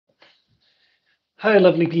Hi,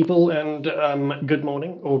 lovely people, and good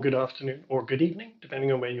morning, or good afternoon, or good evening,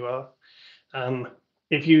 depending on where you are. Um,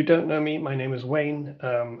 if you don't know me, my name is Wayne.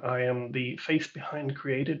 I am the face behind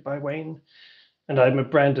Created by Wayne, and I'm a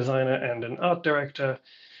brand designer and an art director.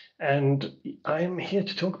 And I'm here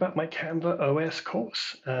to talk about my Canva OS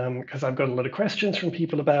course because I've got a lot of questions from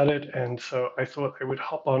people about it. And so I thought I would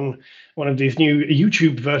hop on one of these new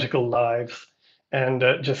YouTube vertical lives and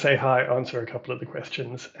just say hi, answer a couple of the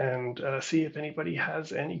questions, and see if anybody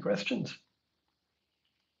has any questions.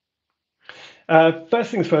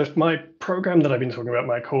 First things first, my program that I've been talking about,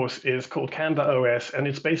 my course, is called Canva OS, and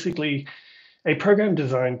it's basically a program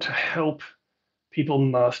designed to help people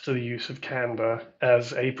master the use of Canva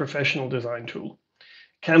as a professional design tool.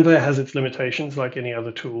 Canva has its limitations like any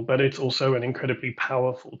other tool, but it's also an incredibly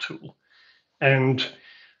powerful tool. And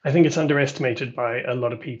I think it's underestimated by a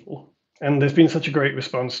lot of people. And there's been such a great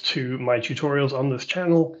response to my tutorials on this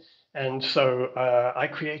channel. And so I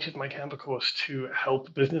created my Canva course to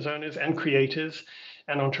help business owners and creators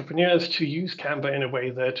and entrepreneurs to use Canva in a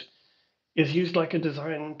way that is used like a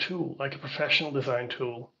design tool, like a professional design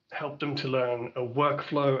tool, help them to learn a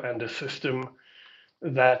workflow and a system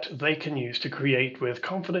that they can use to create with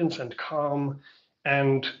confidence and calm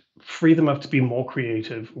and free them up to be more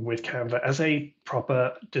creative with Canva as a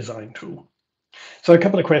proper design tool. So a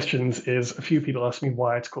couple of questions is a few people ask me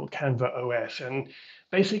why it's called Canva OS. And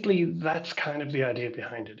basically that's kind of the idea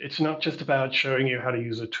behind it. It's not just about showing you how to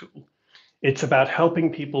use a tool. It's about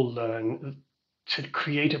helping people learn to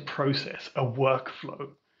create a process, a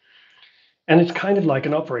workflow. And it's kind of like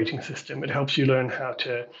an operating system. It helps you learn how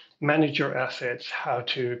to manage your assets, how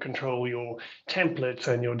to control your templates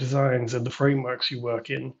and your designs and the frameworks you work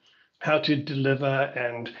in, how to deliver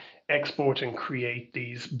and export and create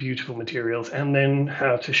these beautiful materials, and then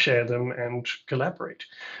how to share them and collaborate.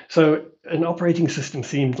 So, an operating system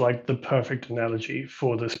seems like the perfect analogy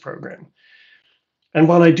for this program. And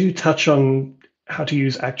while I do touch on how to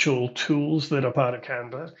use actual tools that are part of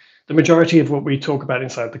Canva, the majority of what we talk about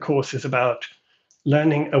inside the course is about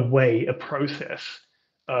learning a way, a process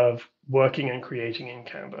of working and creating in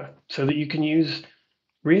Canva so that you can use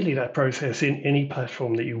really that process in any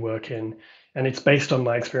platform that you work in. And it's based on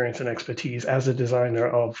my experience and expertise as a designer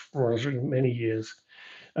of for many years.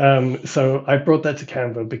 So I brought that to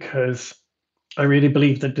Canva because I really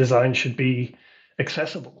believe that design should be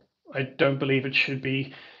accessible. I don't believe it should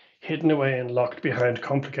be hidden away and locked behind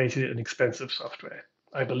complicated and expensive software.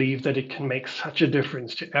 I believe that it can make such a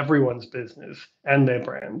difference to everyone's business and their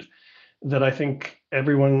brand that I think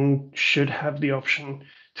everyone should have the option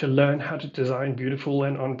to learn how to design beautiful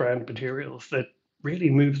and on brand materials that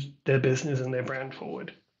really move their business and their brand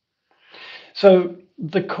forward. So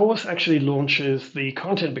the course actually launches, the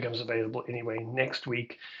content becomes available anyway next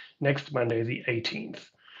week, next Monday, the 18th.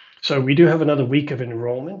 So we do have another week of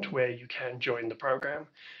enrollment where you can join the program.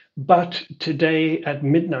 But today at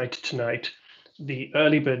midnight tonight, the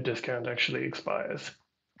early bird discount actually expires.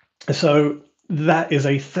 So that is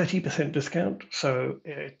a 30% discount. So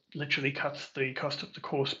it literally cuts the cost of the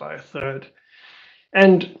course by a third.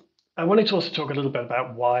 And I wanted to also talk a little bit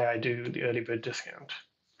about why I do the early bird discount.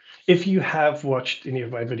 If you have watched any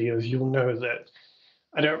of my videos, you'll know that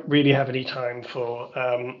I don't really have any time for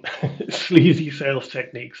sleazy sales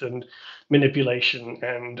techniques and manipulation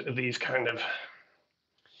and these kind of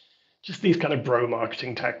bro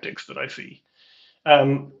marketing tactics that I see.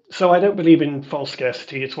 So I don't believe in false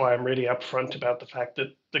scarcity. It's why I'm really upfront about the fact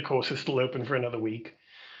that the course is still open for another week.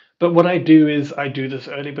 But what I do is I do this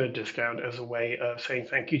early bird discount as a way of saying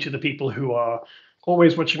thank you to the people who are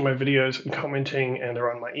always watching my videos and commenting and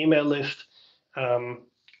are on my email list. Um,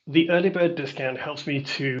 the early bird discount helps me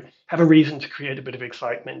to have a reason to create a bit of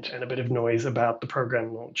excitement and a bit of noise about the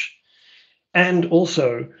program launch. And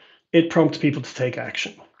also, it prompts people to take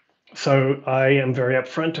action. So I am very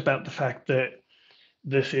upfront about the fact that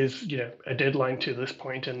this is, a deadline to this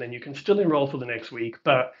point, and then you can still enroll for the next week.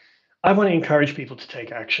 But I want to encourage people to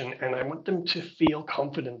take action, and I want them to feel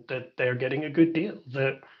confident that they're getting a good deal,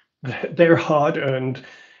 that their hard-earned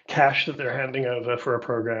cash that they're handing over for a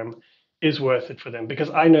program is worth it for them, because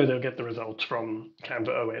I know they'll get the results from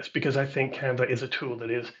Canva OS, because I think Canva is a tool that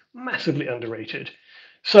is massively underrated.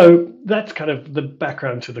 So that's kind of the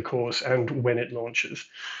background to the course and when it launches.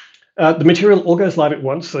 The material all goes live at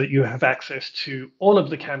once, so that you have access to all of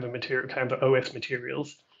the Canva OS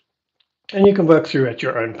materials, and you can work through at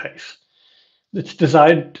your own pace. It's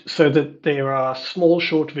designed so that there are small,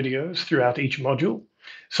 short videos throughout each module.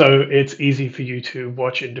 So it's easy for you to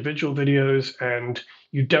watch individual videos, and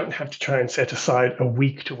you don't have to try and set aside a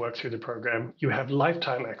week to work through the program. You have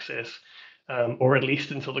lifetime access, or at least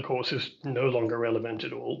until the course is no longer relevant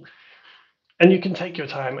at all. And you can take your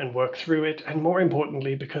time and work through it. And more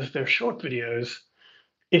importantly, because they're short videos,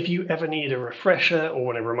 if you ever need a refresher or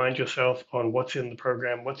want to remind yourself on what's in the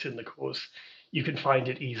program, what's in the course, you can find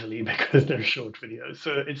it easily because they're short videos.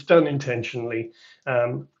 So it's done intentionally.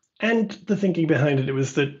 And the thinking behind it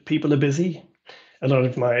was that people are busy. A lot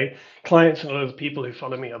of my clients and a lot of the people who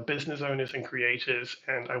follow me are business owners and creators,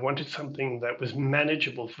 and I wanted something that was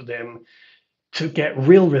manageable for them to get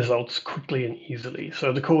real results quickly and easily.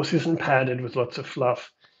 So the course isn't padded with lots of fluff.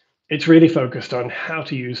 It's really focused on how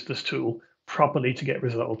to use this tool properly to get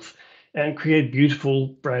results and create beautiful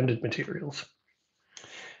branded materials.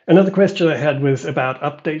 Another question I had was about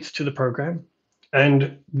updates to the program.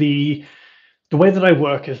 And the way that I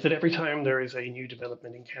work is that every time there is a new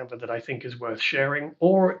development in Canva that I think is worth sharing,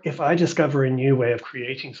 or if I discover a new way of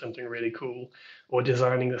creating something really cool or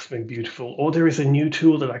designing something beautiful, or there is a new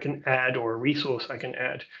tool that I can add or a resource I can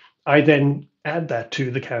add, I then add that to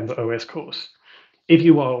the Canva OS course. If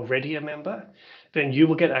you are already a member, then you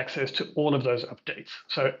will get access to all of those updates.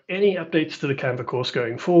 So any updates to the Canva course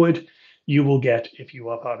going forward, you will get if you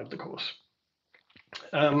are part of the course.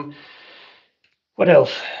 Um, what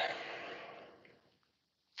else?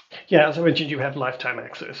 Yeah, as I mentioned, you have lifetime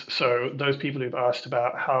access. So those people who've asked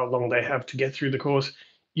about how long they have to get through the course,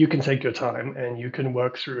 you can take your time and you can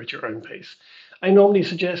work through at your own pace. I normally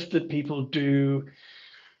suggest that people do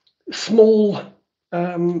small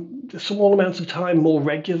small amounts of time more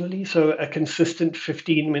regularly. So a consistent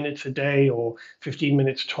 15 minutes a day or 15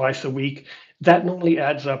 minutes twice a week, that normally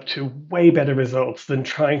adds up to way better results than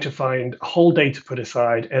trying to find a whole day to put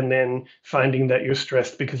aside and then finding that you're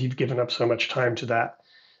stressed because you've given up so much time to that.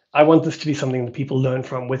 I want this to be something that people learn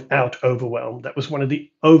from without overwhelm. That was one of the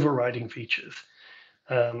overriding features.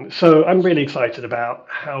 So I'm really excited about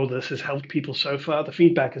how this has helped people so far. The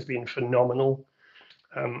feedback has been phenomenal.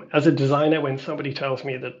 As a designer, when somebody tells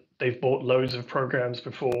me that they've bought loads of programs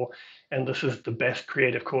before and this is the best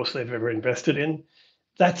creative course they've ever invested in,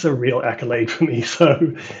 that's a real accolade for me.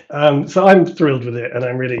 So I'm thrilled with it, and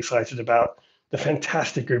I'm really excited about the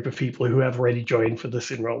fantastic group of people who have already joined for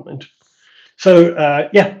this enrollment. So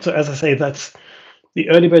as I say, that's the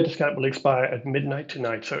early bird discount will expire at midnight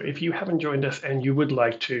tonight. So if you haven't joined us and you would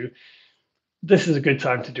like to, this is a good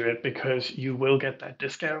time to do it because you will get that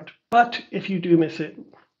discount. But if you do miss it,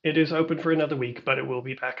 it is open for another week, but it will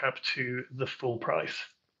be back up to the full price.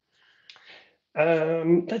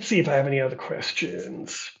 Let's see if I have any other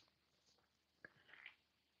questions.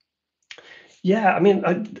 Yeah, I mean,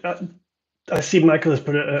 I see Michael has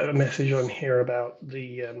put a message on here about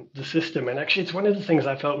the system, and actually, it's one of the things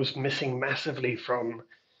I felt was missing massively from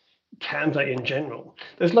Canva in general.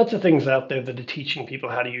 There's lots of things out there that are teaching people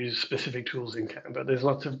how to use specific tools in Canva. There's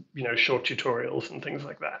lots of short tutorials and things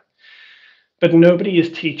like that. But nobody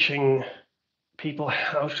is teaching people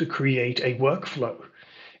how to create a workflow.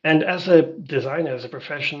 And as a designer, as a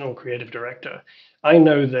professional creative director, I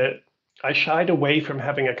know that I shied away from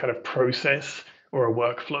having a kind of process or a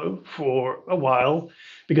workflow for a while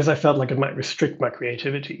because I felt like it might restrict my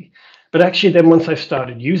creativity. But actually, then once I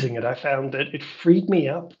started using it, I found that it freed me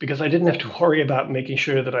up because I didn't have to worry about making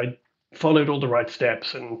sure that I followed all the right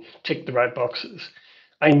steps and ticked the right boxes.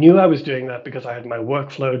 I knew I was doing that because I had my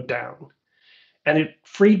workflow down. And it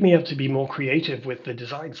freed me up to be more creative with the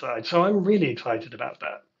design side. So I'm really excited about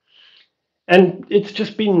that. And it's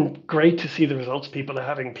just been great to see the results people are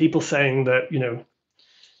having. People saying that,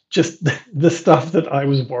 just the stuff that I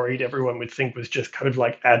was worried everyone would think was just kind of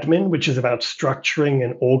like admin, which is about structuring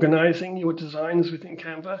and organizing your designs within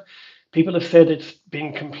Canva. People have said it's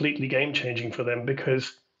been completely game changing for them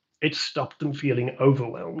because it stopped them feeling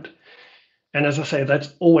overwhelmed. And as I say,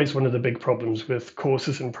 that's always one of the big problems with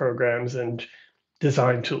courses and programs and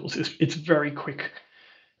design tools. It's very quick,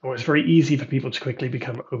 or it's very easy for people to quickly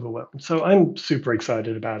become overwhelmed. So I'm super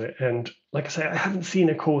excited about it. And like I say, I haven't seen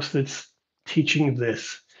a course teaching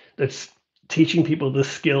this, that's teaching people the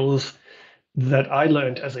skills that I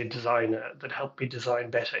learned as a designer that helped me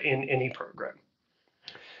design better in any program.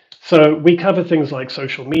 So we cover things like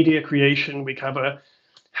social media creation. We cover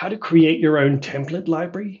how to create your own template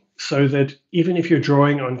library so that even if you're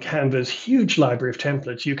drawing on Canva's huge library of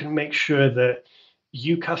templates, you can make sure that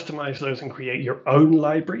you customize those and create your own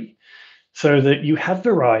library so that you have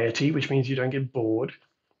variety, which means you don't get bored,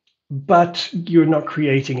 but you're not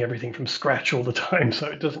creating everything from scratch all the time, so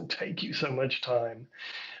it doesn't take you so much time.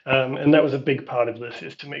 And that was a big part of this,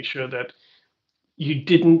 is to make sure that you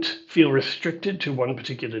didn't feel restricted to one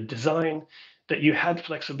particular design, that you had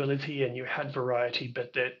flexibility and you had variety,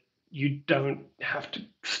 but that you don't have to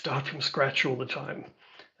start from scratch all the time.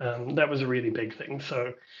 That was a really big thing.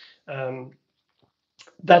 So um,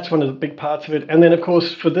 That's one of the big parts of it. And then, of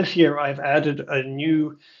course, for this year, I've added a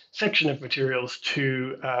new section of materials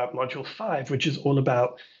to module 5, which is all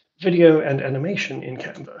about video and animation in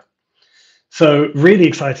Canva. So really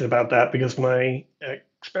excited about that because my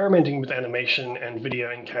experimenting with animation and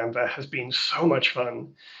video in Canva has been so much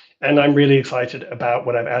fun. And I'm really excited about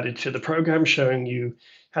what I've added to the program, showing you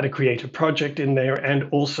how to create a project in there and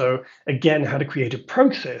also, again, how to create a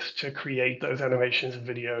process to create those animations and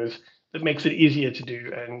videos that makes it easier to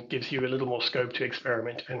do and gives you a little more scope to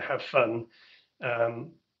experiment and have fun.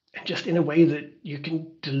 And just in a way that you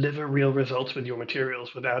can deliver real results with your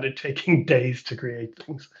materials without it taking days to create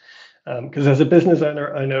things. Because as a business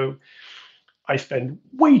owner, I know I spend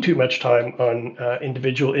way too much time on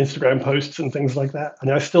individual Instagram posts and things like that,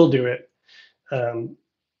 and I still do it. Um,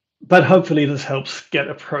 but hopefully, this helps get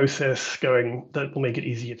a process going that will make it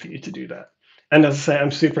easier for you to do that. And as I say,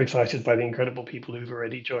 I'm super excited by the incredible people who've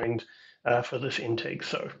already joined for this intake.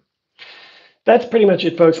 So that's pretty much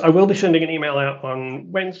it, folks. I will be sending an email out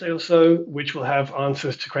on Wednesday or so, which will have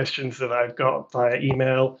answers to questions that I've got via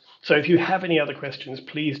email. So if you have any other questions,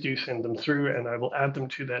 please do send them through and I will add them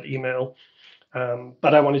to that email.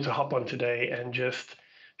 But I wanted to hop on today and just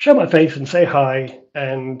show my face and say hi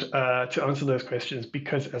and to answer those questions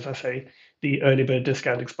because, as I say, the early bird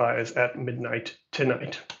discount expires at midnight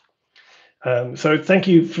tonight. So thank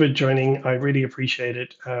you for joining. I really appreciate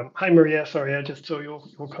it. Hi, Maria. Sorry, I just saw your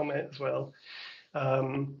comment as well.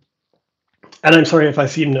 Um, and I'm sorry if I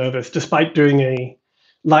seem nervous, despite doing a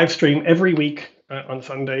live stream every week on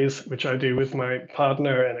Sundays, which I do with my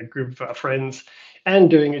partner and a group of our friends, and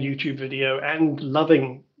doing a YouTube video and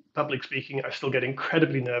loving public speaking. I still get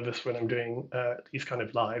incredibly nervous when I'm doing these kind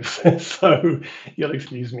of lives. So you'll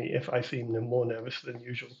excuse me if I seem more nervous than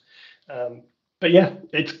usual. But yeah,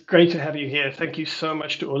 it's great to have you here. Thank you so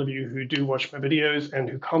much to all of you who do watch my videos and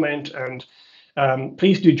who comment. And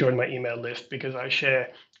please do join my email list because I share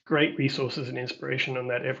great resources and inspiration on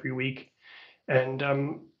that every week. And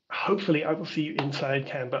hopefully I will see you inside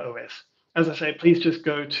Canva OS. As I say, please just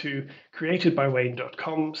go to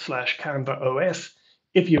createdbywayne.com/Canva OS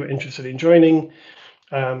if you're interested in joining.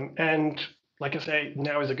 And like I say,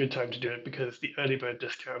 now is a good time to do it because the early bird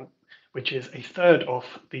discount, which is a third off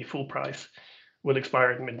the full price, will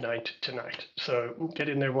expire at midnight tonight. So get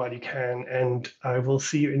in there while you can, and I will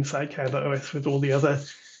see you inside Canva OS with all the other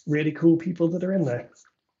really cool people that are in there.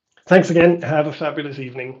 Thanks again. Have a fabulous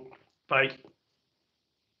evening. Bye.